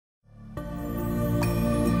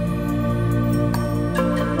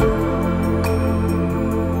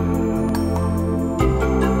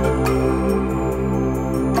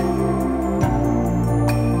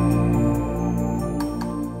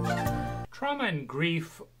Trauma and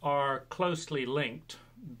grief are closely linked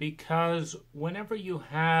because whenever you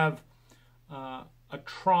have a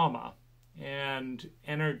trauma and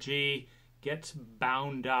energy gets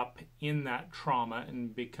bound up in that trauma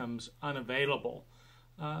and becomes unavailable,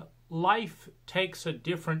 life takes a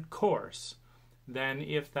different course than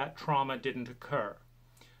if that trauma didn't occur.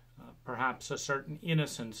 Perhaps a certain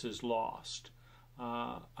innocence is lost.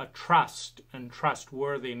 A trust and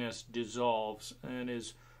trustworthiness dissolves and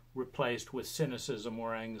is replaced with cynicism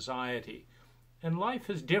or anxiety. And life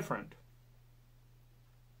is different.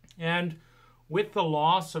 And with the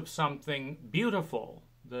loss of something beautiful,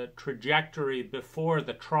 the trajectory before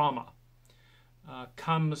the trauma,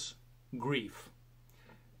 comes grief.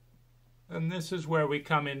 And this is where we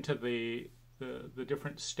come into the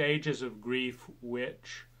different stages of grief,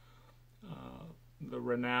 which the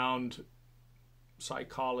renowned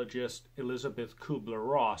psychologist Elizabeth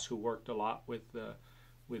Kubler-Ross, who worked a lot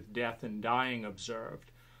with death and dying,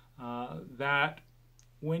 observed that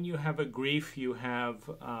when you have a grief, you have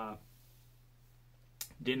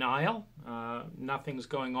denial, nothing's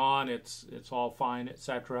going on, it's all fine,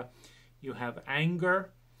 etc. You have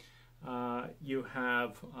anger, you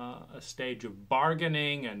have a stage of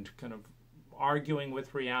bargaining and kind of arguing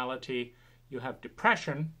with reality, you have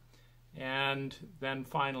depression, and then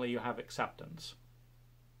finally you have acceptance.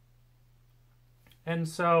 And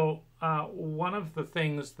so one of the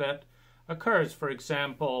things that occurs, for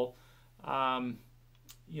example, a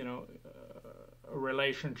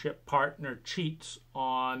relationship partner cheats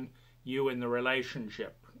on you in the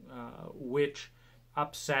relationship, which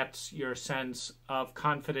upsets your sense of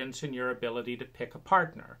confidence in your ability to pick a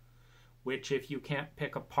partner, which if you can't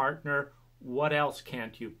pick a partner, what else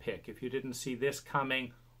can't you pick? If you didn't see this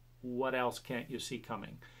coming, what else can't you see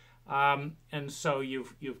coming? And so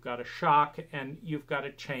you've got a shock and you've got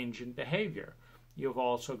a change in behavior. You've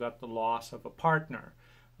also got the loss of a partner,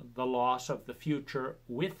 the loss of the future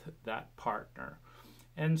with that partner.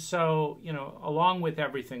 And so, along with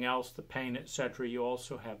everything else, the pain, etc., you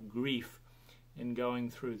also have grief in going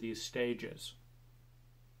through these stages.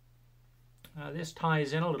 This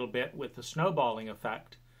ties in a little bit with the snowballing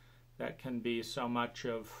effect that can be so much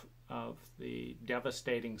of the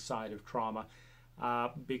devastating side of trauma,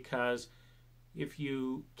 because if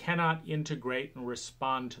you cannot integrate and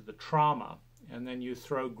respond to the trauma, and then you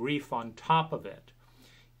throw grief on top of it,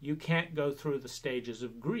 you can't go through the stages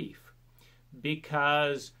of grief,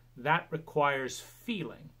 because that requires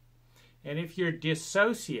feeling. And if you're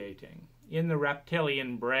dissociating in the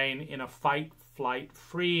reptilian brain in a fight, flight,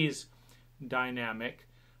 freeze dynamic,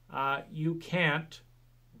 you can't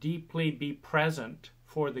deeply be present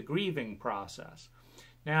for the grieving process.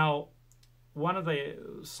 Now, one of the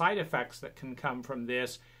side effects that can come from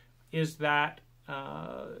this is that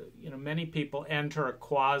many people enter a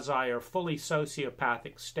quasi or fully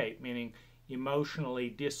sociopathic state, meaning emotionally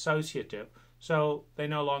dissociative, so they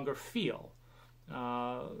no longer feel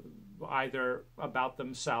either about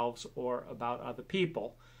themselves or about other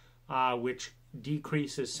people, which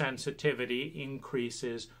decreases sensitivity,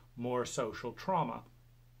 increases more social trauma.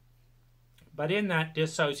 But in that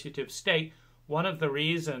dissociative state, one of the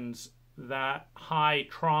reasons that high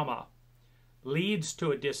trauma leads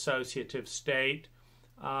to a dissociative state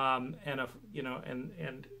and a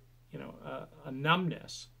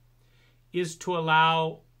numbness is to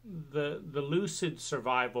allow the lucid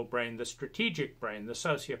survival brain, the strategic brain, the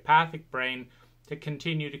sociopathic brain, to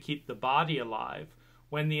continue to keep the body alive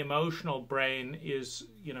when the emotional brain is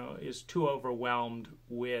too overwhelmed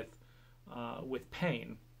with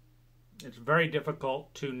pain. It's very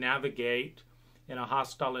difficult to navigate in a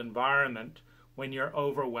hostile environment when you're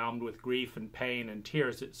overwhelmed with grief and pain and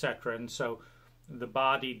tears, etc. And so the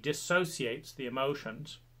body dissociates the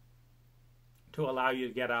emotions to allow you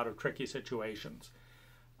to get out of tricky situations.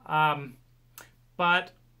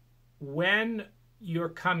 But when you're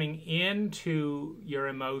coming into your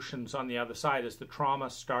emotions on the other side, as the trauma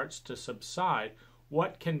starts to subside,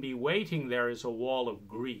 what can be waiting there is a wall of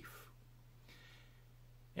grief.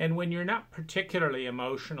 And when you're not particularly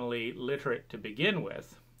emotionally literate to begin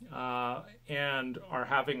with, and are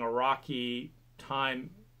having a rocky time,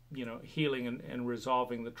 healing and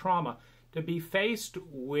resolving the trauma, to be faced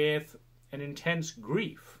with an intense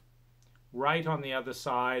grief right on the other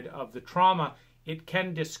side of the trauma, it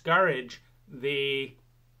can discourage the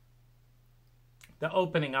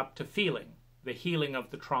opening up to feeling, the healing of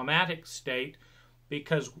the traumatic state,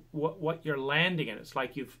 because what you're landing in, it's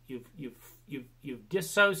like you've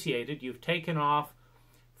dissociated, you've taken off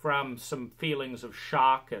from some feelings of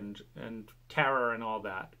shock and terror and all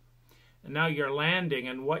that, and now you're landing,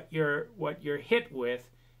 and what you're hit with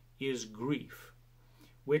is grief,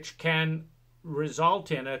 which can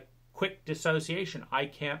result in a quick dissociation. I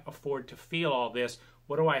can't afford to feel all this.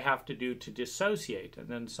 What do I have to do to dissociate? And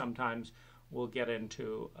then sometimes we'll get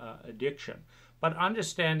into addiction. But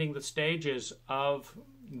understanding the stages of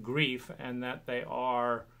grief and that they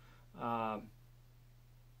are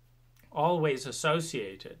always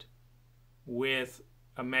associated with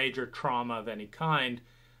a major trauma of any kind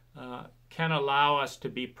can allow us to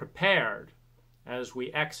be prepared as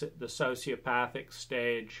we exit the sociopathic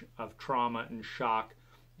stage of trauma and shock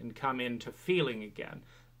and come into feeling again,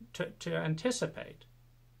 to anticipate.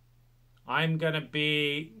 I'm going to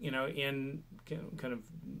be, in kind of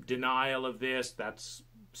denial of this. That's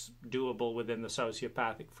doable within the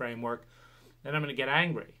sociopathic framework. Then I'm going to get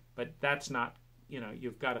angry, but that's not,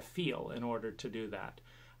 you've got to feel in order to do that.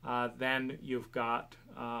 Then you've got,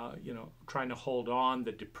 trying to hold on,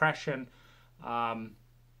 the depression, and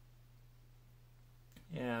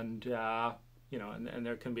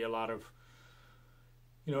there can be a lot of,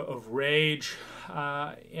 of rage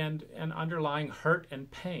and underlying hurt and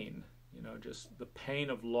pain. Just the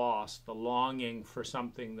pain of loss, the longing for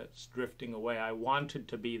something that's drifting away. I wanted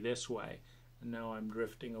to be this way, and now I'm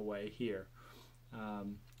drifting away here.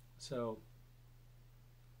 So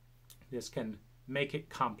this can make it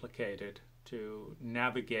complicated to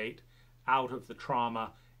navigate out of the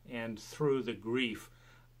trauma and through the grief,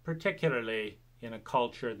 particularly in a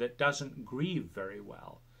culture that doesn't grieve very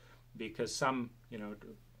well, because some,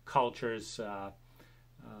 cultures,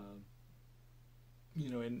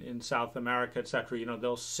 in South America, etc.,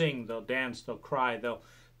 they'll sing, they'll dance, they'll cry,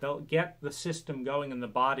 they'll get the system going in the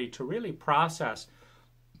body to really process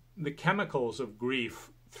the chemicals of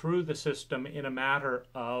grief through the system in a matter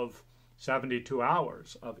of 72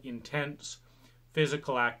 hours of intense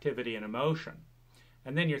physical activity and emotion.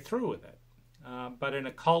 And then you're through with it. But in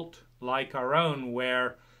a cult like our own,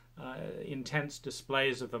 where intense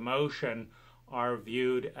displays of emotion are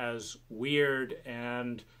viewed as weird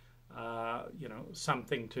and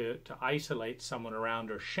something to isolate someone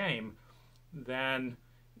around or shame, then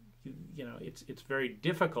it's very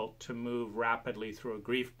difficult to move rapidly through a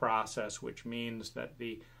grief process, which means that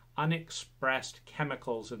the unexpressed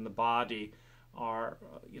chemicals in the body are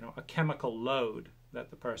a chemical load that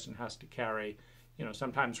the person has to carry,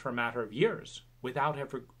 sometimes for a matter of years without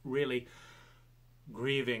ever really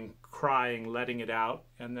grieving, crying, letting it out,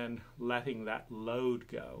 and then letting that load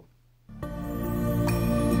go.